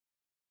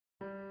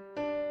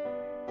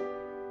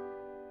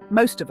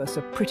Most of us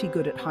are pretty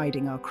good at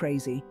hiding our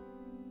crazy.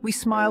 We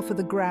smile for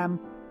the gram,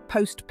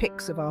 post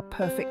pics of our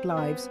perfect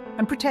lives,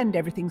 and pretend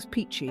everything's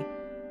peachy.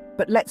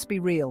 But let's be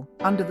real,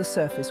 under the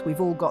surface we've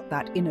all got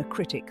that inner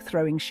critic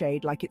throwing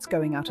shade like it's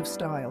going out of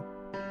style.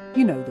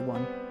 You know the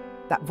one.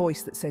 That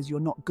voice that says you're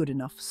not good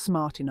enough,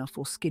 smart enough,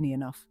 or skinny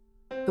enough.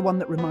 The one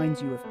that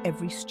reminds you of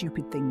every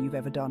stupid thing you've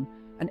ever done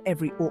and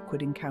every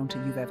awkward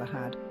encounter you've ever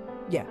had.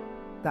 Yeah,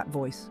 that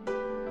voice.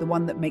 The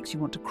one that makes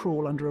you want to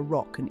crawl under a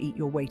rock and eat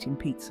your weight in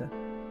pizza.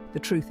 The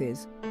truth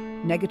is,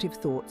 negative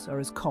thoughts are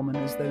as common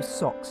as those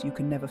socks you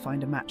can never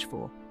find a match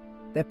for.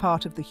 They're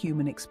part of the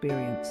human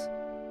experience.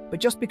 But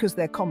just because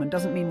they're common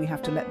doesn't mean we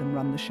have to let them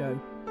run the show.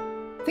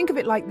 Think of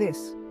it like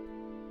this.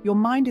 Your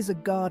mind is a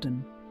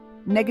garden.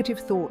 Negative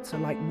thoughts are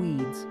like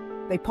weeds.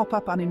 They pop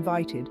up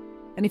uninvited,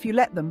 and if you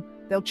let them,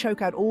 they'll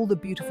choke out all the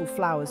beautiful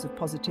flowers of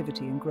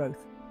positivity and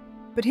growth.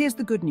 But here's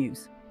the good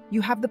news.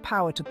 You have the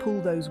power to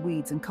pull those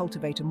weeds and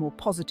cultivate a more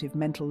positive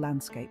mental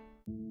landscape.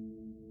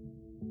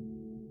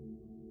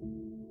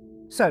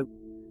 So,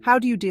 how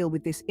do you deal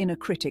with this inner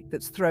critic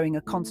that's throwing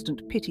a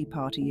constant pity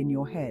party in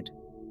your head?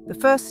 The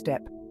first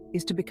step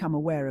is to become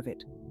aware of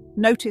it.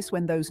 Notice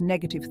when those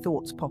negative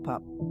thoughts pop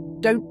up.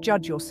 Don't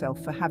judge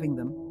yourself for having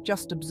them,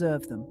 just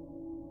observe them.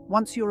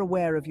 Once you're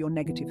aware of your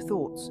negative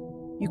thoughts,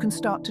 you can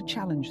start to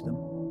challenge them.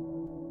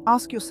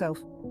 Ask yourself,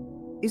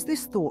 is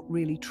this thought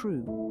really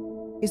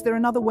true? Is there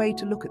another way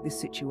to look at this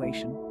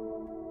situation?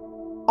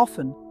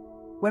 Often,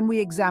 when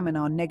we examine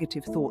our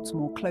negative thoughts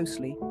more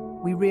closely,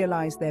 we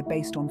realize they're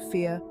based on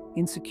fear,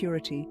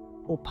 insecurity,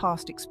 or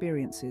past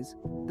experiences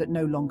that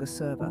no longer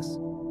serve us.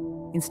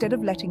 Instead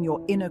of letting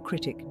your inner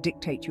critic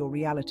dictate your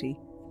reality,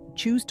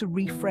 choose to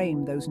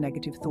reframe those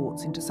negative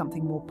thoughts into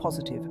something more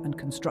positive and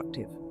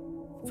constructive.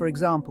 For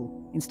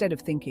example, instead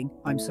of thinking,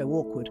 "I'm so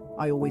awkward,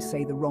 I always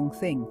say the wrong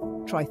thing,"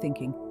 try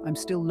thinking, "I'm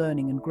still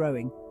learning and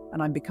growing,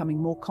 and I'm becoming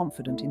more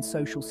confident in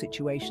social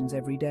situations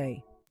every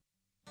day."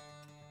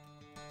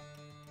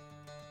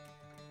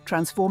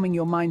 Transforming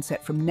your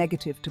mindset from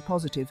negative to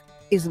positive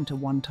isn't a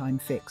one-time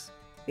fix.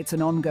 It's an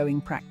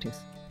ongoing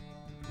practice.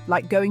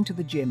 Like going to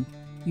the gym,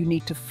 you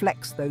need to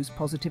flex those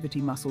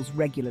positivity muscles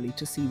regularly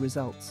to see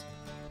results.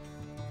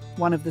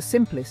 One of the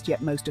simplest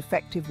yet most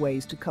effective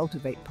ways to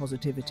cultivate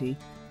positivity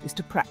is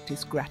to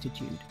practice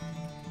gratitude.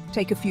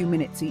 Take a few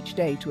minutes each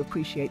day to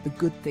appreciate the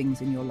good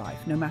things in your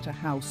life, no matter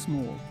how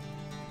small.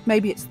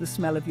 Maybe it's the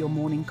smell of your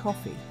morning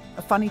coffee,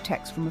 a funny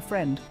text from a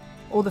friend,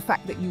 or the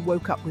fact that you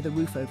woke up with a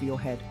roof over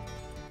your head.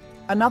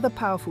 Another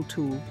powerful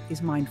tool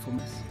is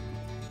mindfulness.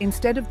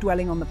 Instead of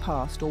dwelling on the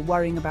past or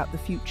worrying about the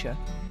future,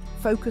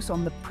 focus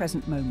on the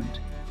present moment.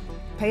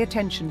 Pay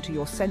attention to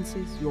your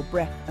senses, your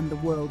breath, and the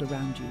world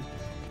around you.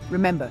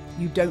 Remember,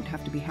 you don't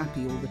have to be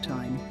happy all the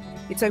time.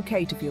 It's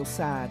okay to feel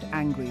sad,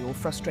 angry, or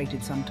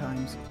frustrated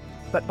sometimes.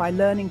 But by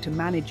learning to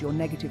manage your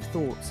negative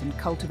thoughts and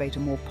cultivate a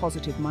more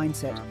positive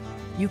mindset,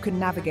 you can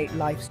navigate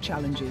life's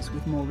challenges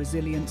with more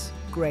resilience,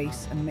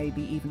 grace, and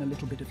maybe even a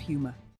little bit of humor.